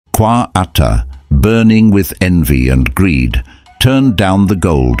Atta, burning with envy and greed, turned down the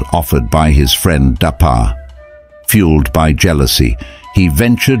gold offered by his friend Atta. Fueled by jealousy, he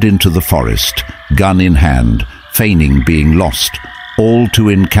ventured into the forest, gun in hand, feigning being lost, all to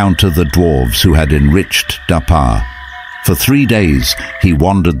encounter the dwarves who had enriched Atta. For 3 days he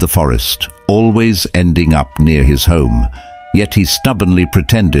wandered the forest, always ending up near his home, yet he stubbornly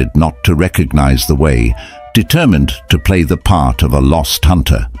pretended not to recognize the way, determined to play the part of a lost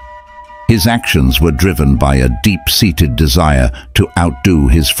hunter. His actions were driven by a deep-seated desire to outdo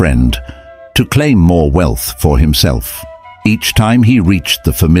his friend, to claim more wealth for himself. Each time he reached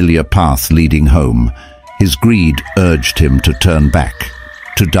the familiar path leading home, his greed urged him to turn back,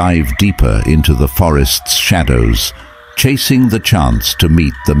 to dive deeper into the forest's shadows, chasing the chance to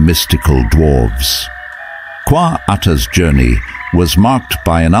meet the mystical dwarves. Atta's journey was marked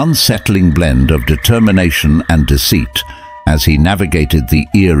by an unsettling blend of determination and deceit. As he navigated the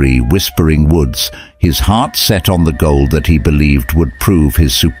eerie, whispering woods, his heart set on the goal that he believed would prove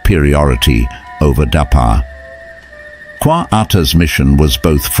his superiority over Atta. Atta's mission was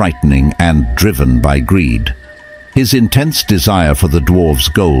both frightening and driven by greed. His intense desire for the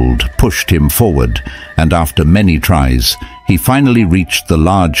dwarves' gold pushed him forward, and after many tries, he finally reached the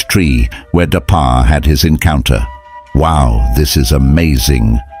large tree where Atta had his encounter. "Wow, this is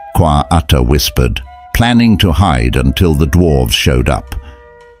amazing," Atta whispered, planning to hide until the dwarves showed up.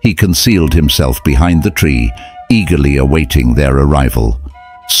 He concealed himself behind the tree, eagerly awaiting their arrival.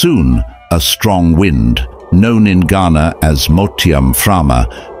 Soon, a strong wind, known in Ghana as Motiam Frama,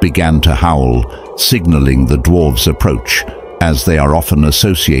 began to howl, signaling the dwarves' approach, as they are often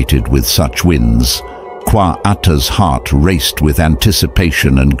associated with such winds. Atta's heart raced with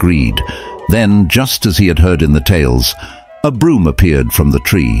anticipation and greed. Then, just as he had heard in the tales, a broom appeared from the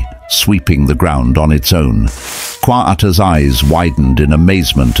tree, sweeping the ground on its own. Atta's eyes widened in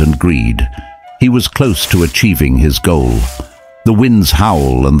amazement and greed. He was close to achieving his goal. The wind's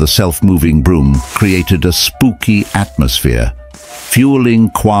howl and the self-moving broom created a spooky atmosphere,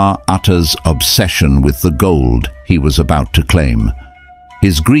 fueling Atta's obsession with the gold he was about to claim.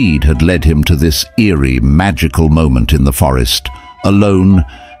 His greed had led him to this eerie, magical moment in the forest, alone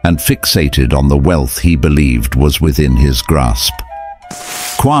and fixated on the wealth he believed was within his grasp.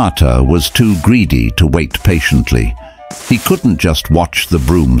 Atta was too greedy to wait patiently. He couldn't just watch the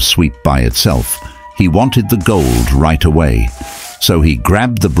broom sweep by itself. He wanted the gold right away. So he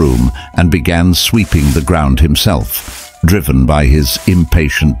grabbed the broom and began sweeping the ground himself, driven by his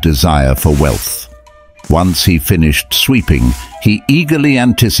impatient desire for wealth. Once he finished sweeping, he eagerly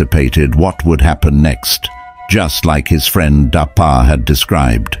anticipated what would happen next, just like his friend Atta had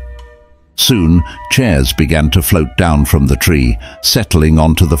described. Soon, chairs began to float down from the tree, settling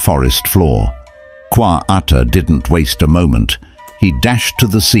onto the forest floor. Atta didn't waste a moment. He dashed to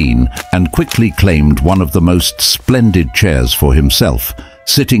the scene and quickly claimed one of the most splendid chairs for himself,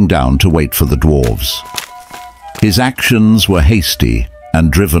 sitting down to wait for the dwarves. His actions were hasty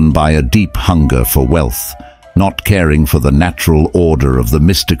and driven by a deep hunger for wealth, not caring for the natural order of the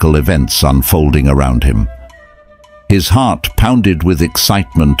mystical events unfolding around him. His heart pounded with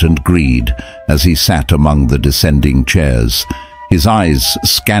excitement and greed as he sat among the descending chairs, his eyes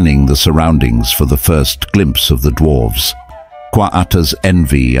scanning the surroundings for the first glimpse of the dwarves. Atta's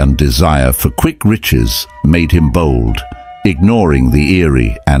envy and desire for quick riches made him bold, ignoring the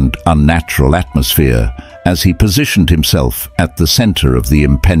eerie and unnatural atmosphere as he positioned himself at the center of the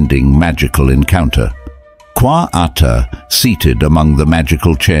impending magical encounter. Atta, seated among the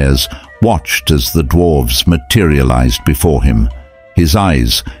magical chairs, watched as the dwarves materialized before him. His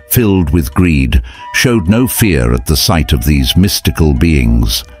eyes, filled with greed, showed no fear at the sight of these mystical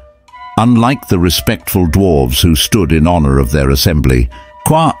beings. Unlike the respectful dwarves who stood in honor of their assembly,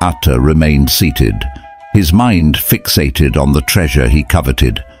 Atta remained seated, his mind fixated on the treasure he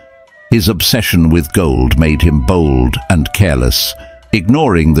coveted. His obsession with gold made him bold and careless,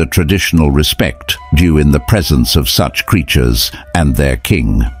 ignoring the traditional respect due in the presence of such creatures and their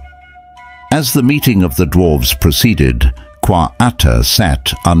king. As the meeting of the dwarves proceeded, Atta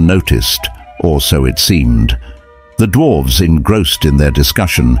sat unnoticed, or so it seemed. The dwarves, engrossed in their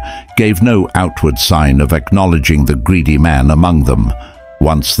discussion, gave no outward sign of acknowledging the greedy man among them.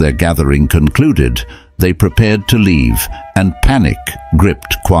 Once their gathering concluded, they prepared to leave, and panic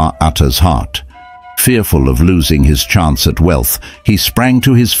gripped Atta's heart. Fearful of losing his chance at wealth, he sprang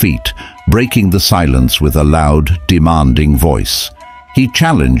to his feet, breaking the silence with a loud, demanding voice. He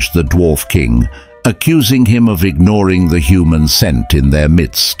challenged the dwarf king, accusing him of ignoring the human scent in their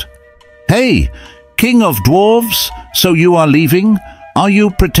midst. "Hey! King of dwarves, so you are leaving? Are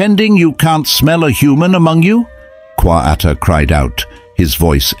you pretending you can't smell a human among you?" Atta cried out, his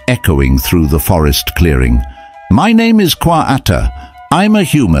voice echoing through the forest clearing. "My name is Atta. I'm a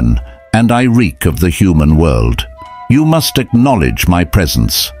human, and I reek of the human world. You must acknowledge my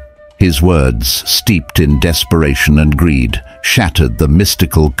presence." His words, steeped in desperation and greed, shattered the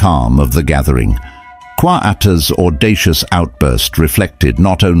mystical calm of the gathering. Atta's audacious outburst reflected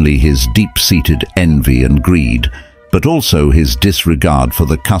not only his deep-seated envy and greed, but also his disregard for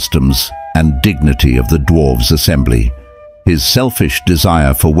the customs and dignity of the dwarves' assembly. His selfish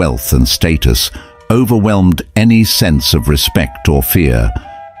desire for wealth and status overwhelmed any sense of respect or fear,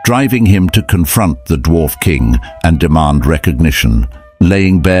 driving him to confront the dwarf king and demand recognition,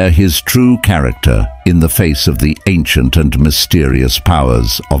 laying bare his true character in the face of the ancient and mysterious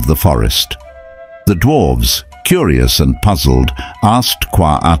powers of the forest. The dwarves, curious and puzzled, asked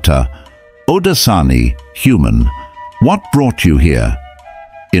Atta, "Odasani, human, what brought you here?"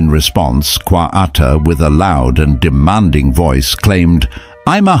 In response, Atta, with a loud and demanding voice, claimed,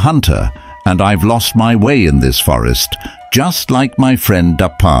 "I'm a hunter, and I've lost my way in this forest, just like my friend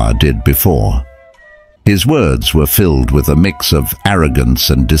Atta did before." His words were filled with a mix of arrogance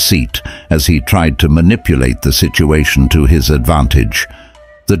and deceit as he tried to manipulate the situation to his advantage.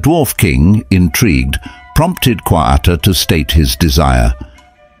 The dwarf king, intrigued, prompted Atta to state his desire.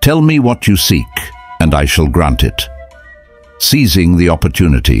 "Tell me what you seek, and I shall grant it." Seizing the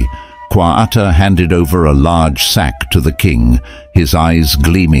opportunity, Atta handed over a large sack to the king, his eyes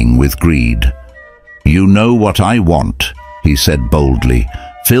gleaming with greed. "You know what I want," he said boldly.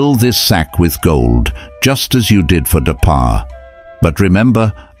 "Fill this sack with gold, just as you did for Atta. But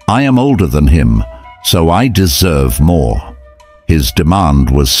remember, I am older than him, so I deserve more." His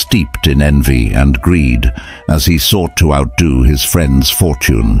demand was steeped in envy and greed as he sought to outdo his friend's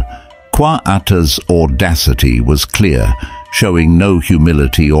fortune. Atta's audacity was clear, showing no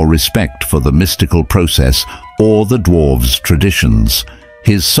humility or respect for the mystical process or the dwarves' traditions.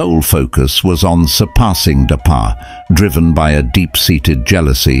 His sole focus was on surpassing Atta, driven by a deep-seated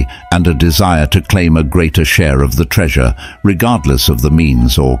jealousy and a desire to claim a greater share of the treasure, regardless of the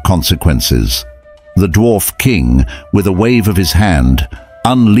means or consequences. The dwarf king, with a wave of his hand,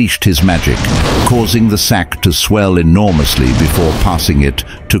 unleashed his magic, causing the sack to swell enormously before passing it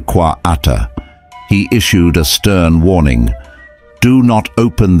to Atta. He issued a stern warning: "Do not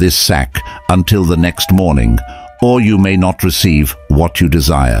open this sack until the next morning, or you may not receive what you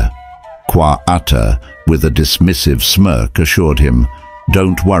desire." Atta, with a dismissive smirk, assured him,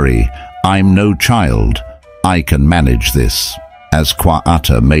 "Don't worry, I'm no child. I can manage this." As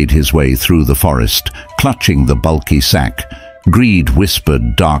Atta made his way through the forest, clutching the bulky sack, greed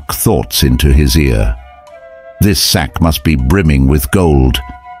whispered dark thoughts into his ear. "This sack must be brimming with gold,"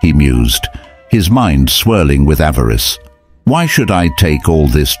 he mused, his mind swirling with avarice. "Why should I take all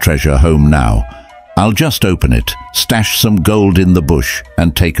this treasure home now? I'll just open it, stash some gold in the bush,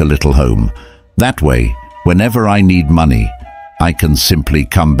 and take a little home. That way, whenever I need money, I can simply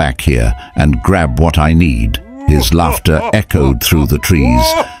come back here and grab what I need." His laughter echoed through the trees,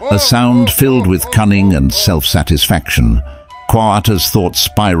 a sound filled with cunning and self-satisfaction. Atta's thoughts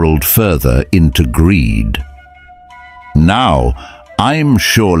spiraled further into greed. "Now, I'm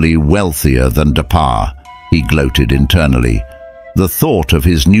surely wealthier than Atta," he gloated internally, the thought of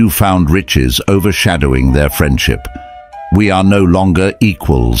his newfound riches overshadowing their friendship. "We are no longer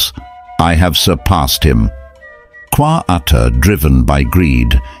equals. I have surpassed him." Atta, driven by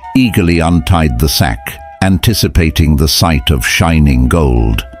greed, eagerly untied the sack, anticipating the sight of shining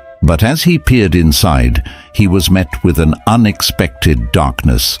gold. But as he peered inside, he was met with an unexpected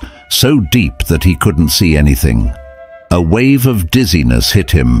darkness, so deep that he couldn't see anything. A wave of dizziness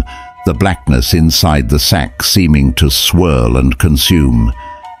hit him, the blackness inside the sack seeming to swirl and consume.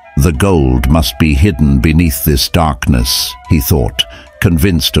 The gold must be hidden beneath this darkness, he thought,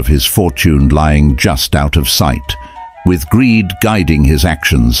 convinced of his fortune lying just out of sight. With greed guiding his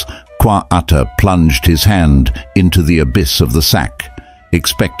actions, Atta plunged his hand into the abyss of the sack,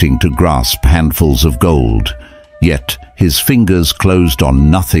 expecting to grasp handfuls of gold. Yet his fingers closed on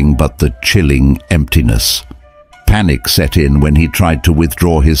nothing but the chilling emptiness. Panic set in when he tried to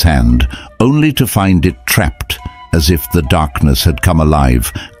withdraw his hand, only to find it trapped, as if the darkness had come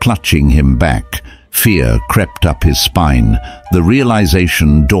alive, clutching him back. Fear crept up his spine, the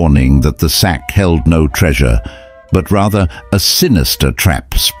realization dawning that the sack held no treasure, but rather a sinister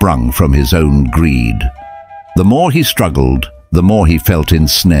trap sprung from his own greed. The more he struggled, the more he felt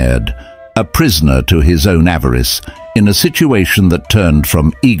ensnared, a prisoner to his own avarice, in a situation that turned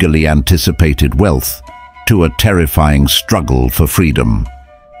from eagerly anticipated wealth to a terrifying struggle for freedom.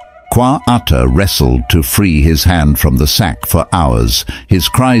 Kwa Atta wrestled to free his hand from the sack for hours, his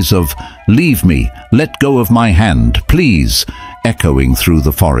cries of, "Leave me, let go of my hand, please," echoing through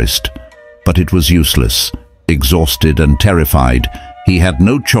the forest. But it was useless. Exhausted and terrified, he had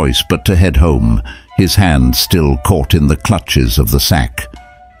no choice but to head home, his hand still caught in the clutches of the sack.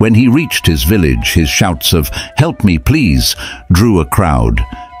 When he reached his village, his shouts of, "Help me, please," drew a crowd.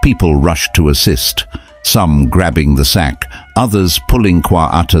 People rushed to assist, some grabbing the sack, others pulling Kwa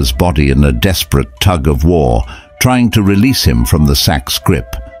Atta's body in a desperate tug of war, trying to release him from the sack's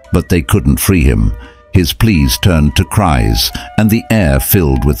grip, but they couldn't free him. His pleas turned to cries, and the air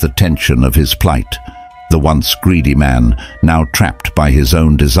filled with the tension of his plight. The once greedy man, now trapped by his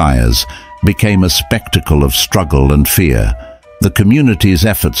own desires, became a spectacle of struggle and fear. The community's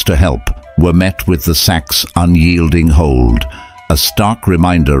efforts to help were met with the sack's unyielding hold, a stark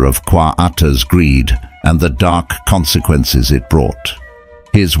reminder of Kwa Atta's greed and the dark consequences it brought.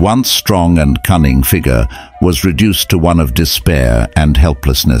 His once strong and cunning figure was reduced to one of despair and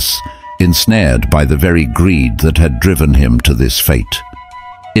helplessness, ensnared by the very greed that had driven him to this fate.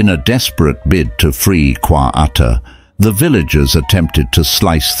 In a desperate bid to free Kwa Atta, the villagers attempted to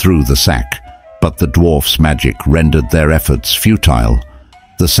slice through the sack, but the dwarf's magic rendered their efforts futile.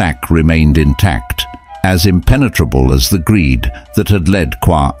 The sack remained intact, as impenetrable as the greed that had led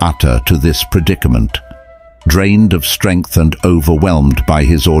Kwa Atta to this predicament. Drained of strength and overwhelmed by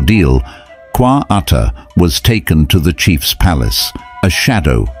his ordeal, Kwa Atta was taken to the chief's palace, a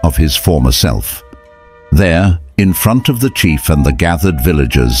shadow of his former self. There, in front of the chief and the gathered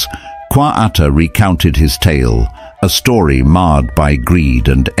villagers, Kwa Atta recounted his tale, a story marred by greed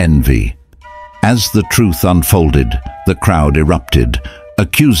and envy. As the truth unfolded, the crowd erupted,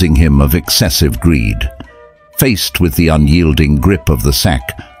 accusing him of excessive greed. Faced with the unyielding grip of the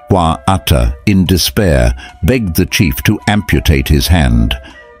sack, Kwa Atta, in despair, begged the chief to amputate his hand,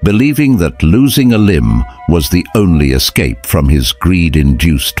 believing that losing a limb was the only escape from his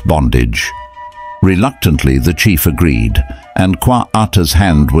greed-induced bondage. Reluctantly, the chief agreed, and Kwa Atta's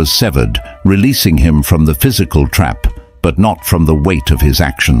hand was severed, releasing him from the physical trap, but not from the weight of his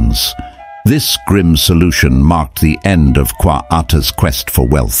actions. This grim solution marked the end of Kwa Atta's quest for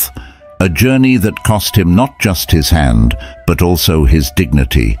wealth, a journey that cost him not just his hand, but also his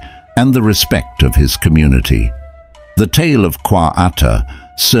dignity and the respect of his community. The tale of Kwa Atta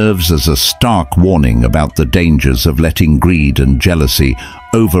serves as a stark warning about the dangers of letting greed and jealousy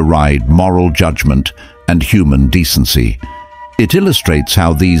override moral judgment and human decency. It illustrates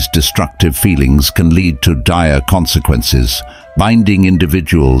how these destructive feelings can lead to dire consequences, binding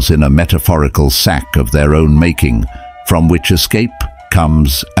individuals in a metaphorical sack of their own making, from which escape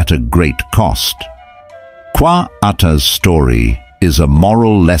comes at a great cost. Kwa Atta's story is a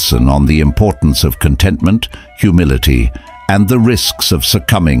moral lesson on the importance of contentment, humility, and the risks of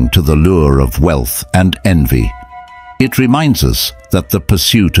succumbing to the lure of wealth and envy. It reminds us that the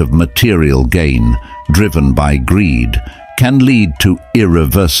pursuit of material gain, driven by greed, can lead to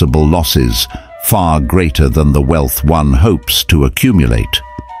irreversible losses far greater than the wealth one hopes to accumulate.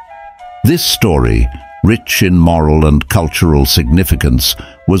 This story, rich in moral and cultural significance,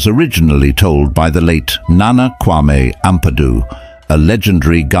 was originally told by the late Nana Kwame Ampadu, a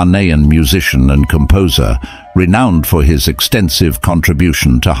legendary Ghanaian musician and composer renowned for his extensive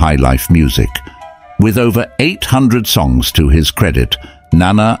contribution to highlife music. With over 800 songs to his credit,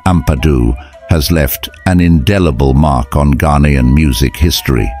 Nana Ampadu has left an indelible mark on Ghanaian music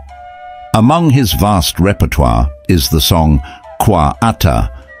history. Among his vast repertoire is the song Kwa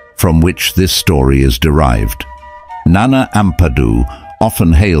Atta, from which this story is derived. Nana Ampadu,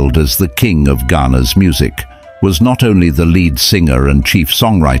 often hailed as the king of Ghana's music, was not only the lead singer and chief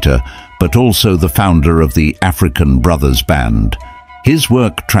songwriter, but also the founder of the African Brothers Band. His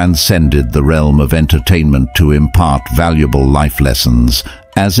work transcended the realm of entertainment to impart valuable life lessons,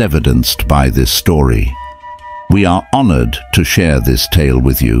 as evidenced by this story. We are honored to share this tale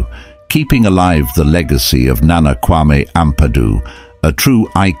with you, keeping alive the legacy of Nana Kwame Ampadu, a true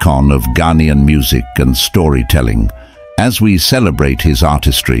icon of Ghanaian music and storytelling. As we celebrate his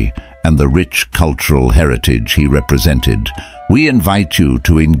artistry and the rich cultural heritage he represented, we invite you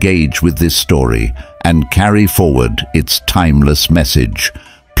to engage with this story and carry forward its timeless message.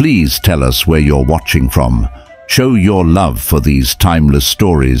 Please tell us where you're watching from. Show your love for these timeless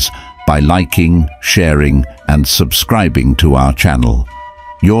stories by liking, sharing, and subscribing to our channel.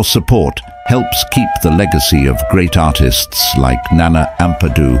 Your support helps keep the legacy of great artists like Nana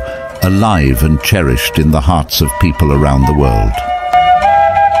Ampadu alive and cherished in the hearts of people around the world.